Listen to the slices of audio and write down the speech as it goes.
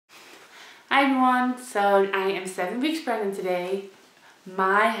Hi everyone, so I am 7 weeks pregnant today.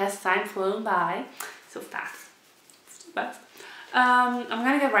 Has time flown by so fast. I'm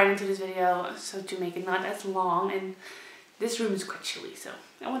gonna get right into this video so to make it not as long, and this room is quite chilly, so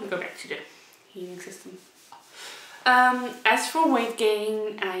I want to go back to the heating system. As for weight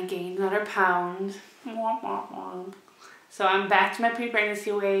gain, I gained another pound. So I'm back to my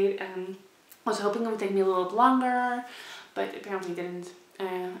pre-pregnancy weight. I was hoping it would take me a little bit longer, but apparently didn't.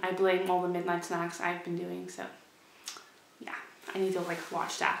 I blame all the midnight snacks I've been doing, so yeah, I need to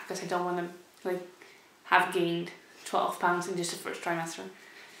watch that because I don't want to have gained 12 pounds in just the first trimester.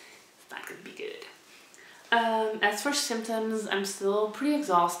 It's not gonna be good. As for symptoms, I'm still pretty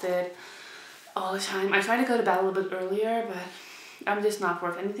exhausted all the time. I try to go to bed a little bit earlier, but I'm just not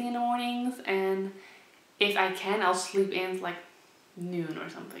worth anything in the mornings, and if I can, I'll sleep in noon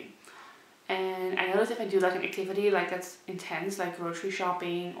or something. And I notice if I do an activity that's intense, like grocery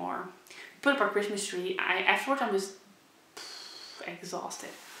shopping or put up our Christmas tree, afterwards I'm just exhausted.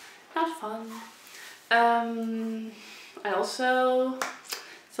 Not fun. I also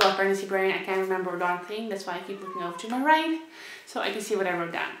still have pregnancy brain. I can't remember a darn thing. That's why I keep looking over to my right so I can see what I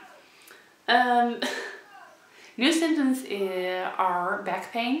wrote down. New symptoms are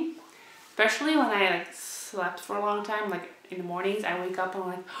back pain, especially when I slept for a long time. In the mornings, I wake up and I'm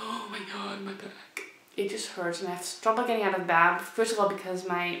like, oh my god, my back. It just hurts and I have trouble getting out of bed. First of all, because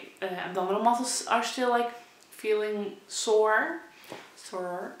my abdominal muscles are still feeling sore.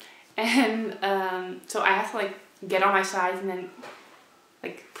 And so I have to get on my sides and then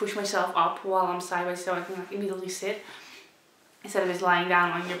push myself up while I'm sideways so I can immediately sit. Instead of just lying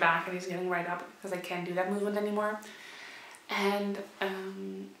down on your back and just getting right up, because I can't do that movement anymore. And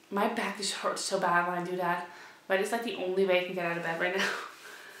my back just hurts so bad when I do that. But it's the only way I can get out of bed right now.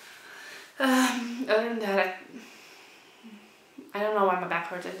 Other than that, I don't know why my back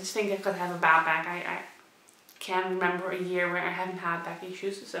hurts. I just think because I have a bad back. I can't remember a year where I haven't had back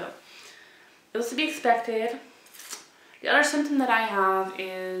issues, so it was to be expected. The other symptom that I have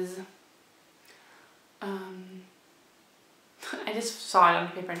is, I just saw it on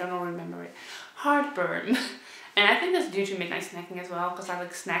the paper, I don't remember it. Heartburn. And I think that's due to midnight snacking as well, because I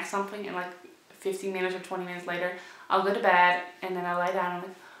snack something and 15 minutes or 20 minutes later, I'll go to bed and then I'll lie down and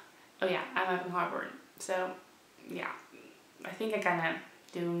I'm oh yeah, I'm having heartburn. So yeah, I think I kind of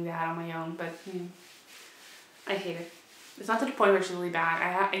doing that on my own, but I hate it. It's not to the point where it's really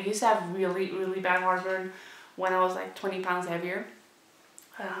bad. I used to have really, really bad heartburn when I was 20 pounds heavier.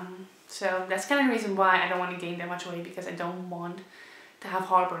 So that's kind of the reason why I don't want to gain that much weight, because I don't want to have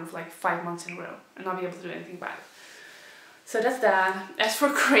heartburn for 5 months in a row and not be able to do anything about it. So that's that. As for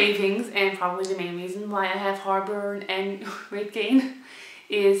cravings, and probably the main reason why I have heartburn and weight gain,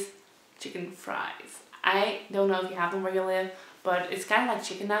 is chicken fries. I don't know if you have them where you live, but it's kind of like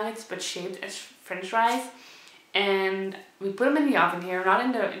chicken nuggets but shaped as French fries. And we put them in the oven here, not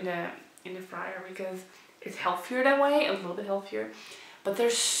in the fryer, because it's healthier that way, a little bit healthier. But they're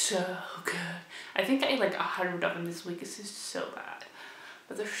so good. I think I ate 100 of them this week. It's just so bad,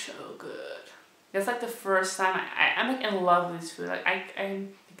 but they're so good. That's the first time I'm in love with this food.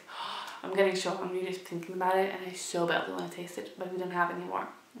 I'm getting so hungry just thinking about it, and I so badly want to taste it, but we don't have it anymore.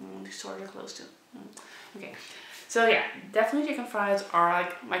 The stores are closed too. Okay, so yeah, definitely chicken fries are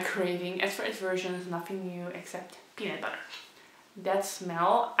my craving. As for its versions, nothing new except peanut butter. That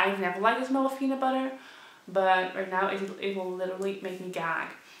smell, I've never liked the smell of peanut butter, but right now it will literally make me gag.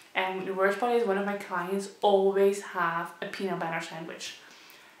 And the worst part is one of my clients always have a peanut butter sandwich.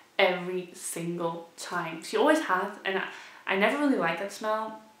 Every single time. She always has, and I never really liked that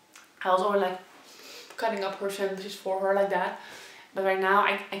smell. I was always cutting up her sandwiches for her like that. But right now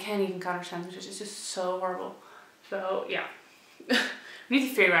I can't even cut her sandwiches. It's just so horrible. So yeah. We need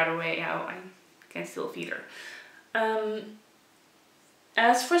to figure out a way how I can still feed her.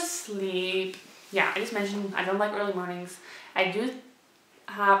 As for sleep, yeah, I just mentioned I don't like early mornings. I do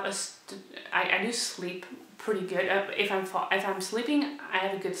have I do sleep pretty good. If I'm sleeping, I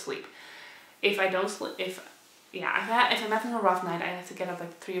have a good sleep. If I don't sleep, if I'm having a rough night, I have to get up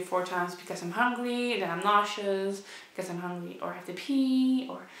 3 or 4 times because I'm hungry, then I'm nauseous because I'm hungry, or I have to pee,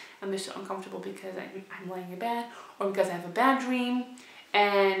 or I'm just so uncomfortable because I'm laying in bed, or because I have a bad dream,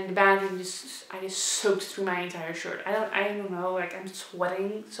 and the bad dream I just soaked through my entire shirt. I don't know, I'm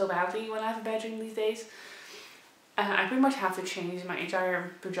sweating so badly when I have a bad dream these days. I pretty much have to change my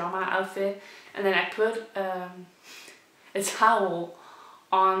entire pajama outfit, and then I put a towel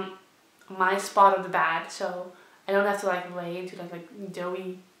on my spot of the bed, so I don't have to lay into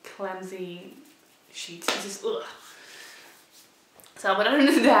doughy, clumsy sheets. It's just ugh. So, but other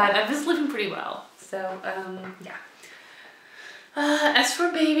than that, I've been sleeping pretty well. So yeah. As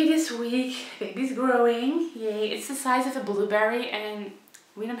for baby this week, baby's growing. Yay, it's the size of a blueberry, and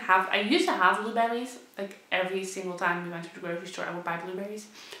we don't have, I used to have blueberries, like every single time we went to the grocery store I would buy blueberries,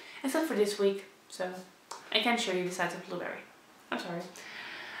 except for this week, so I can't show you the size of blueberry. I'm sorry.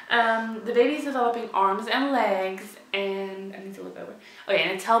 The baby is developing arms and legs, and I need to look over. Okay,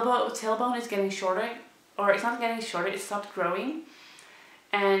 and the tailbone is getting shorter, or it's not getting shorter, it stopped growing.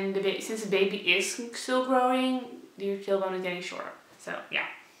 And since the baby is still growing, the tailbone is getting shorter. So yeah.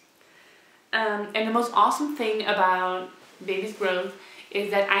 And the most awesome thing about baby's growth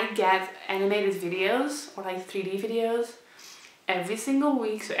is that I get animated videos, or like 3D videos, every single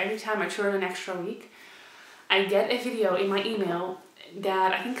week. So every time I turn an extra week, I get a video in my email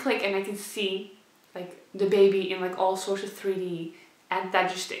that I can click and I can see like the baby in like all sorts of 3D at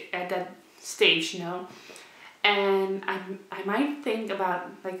that stage, you know. And I might think about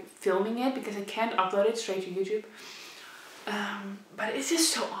like filming it because I can't upload it straight to YouTube. But it's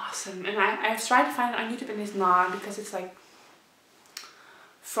just so awesome, and I've tried to find it on YouTube and it's not, because it's like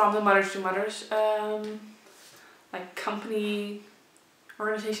from the Mothers to Mothers like company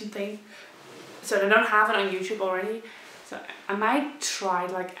organization thing, so they don't have it on YouTube already. So I might try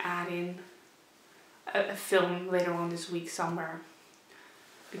to like add in a film later on this week somewhere,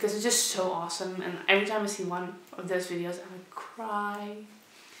 because it's just so awesome, and every time I see one of those videos I would cry.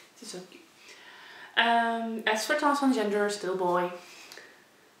 It's just so cute. As for transgender, still boy.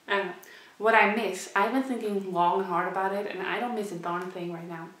 What I miss, I've been thinking long and hard about it, and I don't miss a darn thing right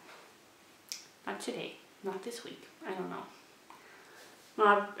now. Not today, not this week, I don't know.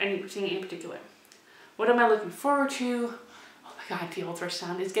 Not anything in particular. What am I looking forward to? Oh my god, the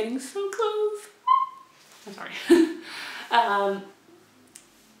ultrasound is getting so close. I'm sorry.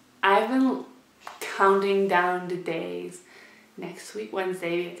 I've been counting down the days. Next week,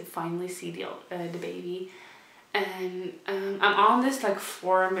 Wednesday, we have to finally see the baby. And I'm on this like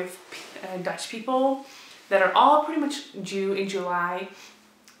forum with Dutch people that are all pretty much due in July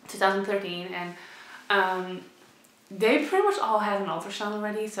 2013. And they pretty much all have an ultrasound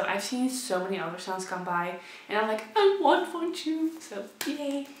already. So I've seen so many ultrasounds come by. And I'm like, I want one too. So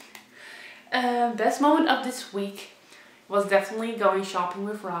yay. Best moment of this week was definitely going shopping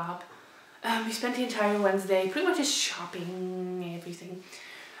with Rob. We spent the entire Wednesday pretty much just shopping everything.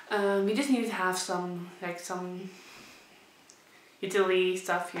 We just needed to have some utility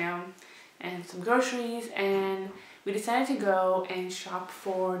stuff, you know, and some groceries, and we decided to go and shop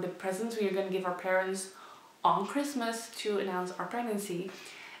for the presents we were going to give our parents on Christmas to announce our pregnancy,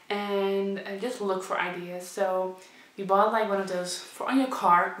 and just look for ideas. So we bought like one of those for on your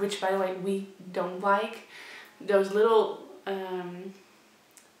car, which by the way we don't like, those little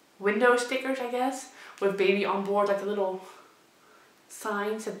window stickers, I guess, with baby on board, like the little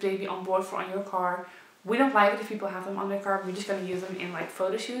signs that baby on board for on your car. We don't like it if people have them on their car. We're just gonna use them in like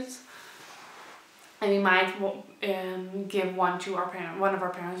photo shoots, and we might give one to one of our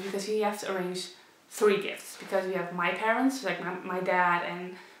parents, because we have to arrange 3 gifts, because we have my parents, like my dad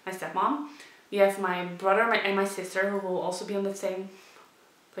and my stepmom. We have my brother and my sister, who will also be on the same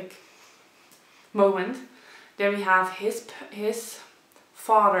like moment. Then we have his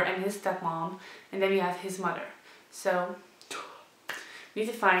father and his stepmom, and then we have his mother. So we need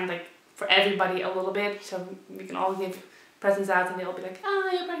to find like for everybody a little bit, so we can all give presents out and they'll be like,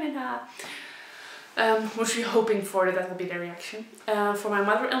 ah, you're pregnant, which we're hoping for that will be their reaction. For my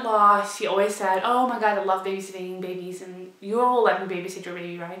mother-in-law, she always said, oh my god, I love babysitting babies, and you will let me babysit your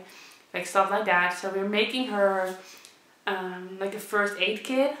baby, right? Like stuff like that. So we're making her like a first aid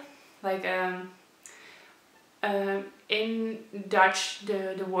kit, like in Dutch,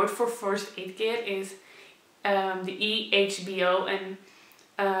 the word for first aid kit is the EHBO, and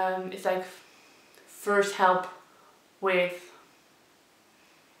it's like first help with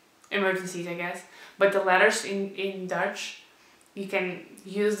emergencies, I guess. But the letters in Dutch, you can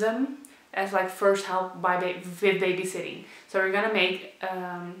use them as like first help with babysitting. So we're gonna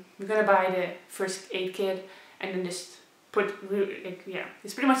buy the first aid kit, and then just put, yeah,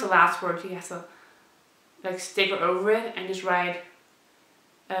 it's pretty much the last word. You have to like sticker over it and just write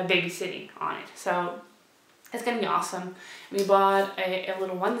babysitting on it. So it's gonna be awesome. We bought a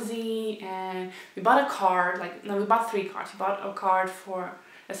little onesie, and we bought a card, we bought 3 cards. We bought a card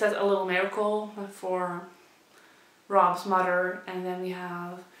that says a little miracle for Rob's mother, and then we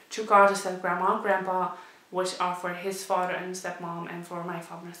have 2 cards that says grandma and grandpa, which are for his father and stepmom, and for my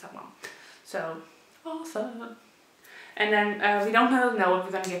father and stepmom. So awesome. And then we don't know if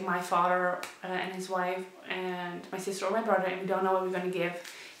we're gonna give my father and his wife and my sister or my brother, and we don't know what we're gonna give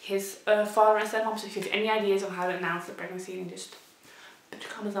his father and stepmom. So if you have any ideas on how to announce the pregnancy, then just put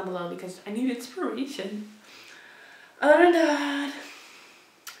your comments down below, because I need inspiration. Other than that,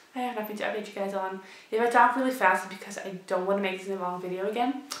 I have nothing to update you guys on. If I talk really fast, it's because I don't want to make this in a long video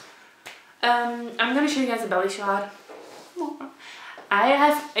again. I'm gonna show you guys a belly shot. I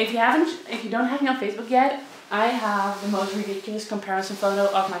have, if you don't have me on Facebook yet, I have the most ridiculous comparison photo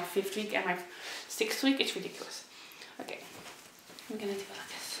of my 5th week and my 6th week. It's ridiculous. Okay, I'm gonna do it like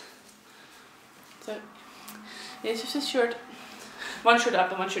this. So this is a shirt, one shirt up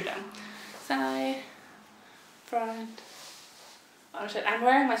and one shirt down. Side, front, other side. I'm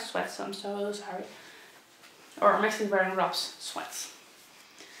wearing my sweats, so I'm so sorry. Or I'm actually wearing Rob's sweats.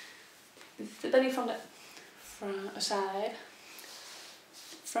 This is the belly from the front, side,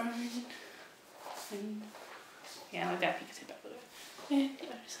 front, and yeah, like that. You can see that a little bit. And the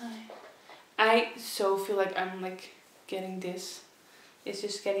other side. I so feel like I'm like getting this. It's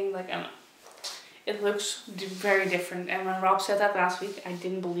just getting like, I don't know. It looks very different. And when Rob said that last week, I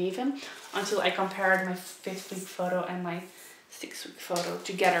didn't believe him until I compared my 5th week photo and my 6th week photo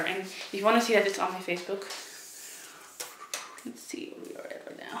together. And if you want to see that, it's on my Facebook. Let's see where we are at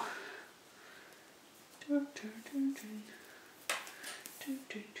right now.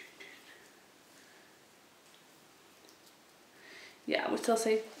 Yeah, I would still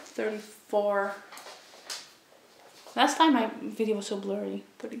say 34. Last time my video was so blurry.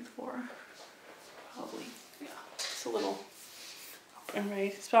 34. Probably. Yeah. It's a little up and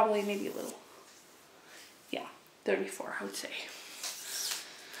right. It's probably maybe a little. Yeah. 34, I would say.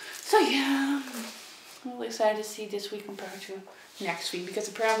 So yeah. I'm really excited to see this week compared to next week, because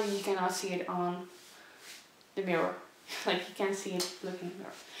apparently you cannot see it on the mirror. Like you can't see it looking in the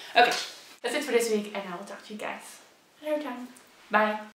mirror. Okay. That's it for this week, and I will talk to you guys another time. Bye.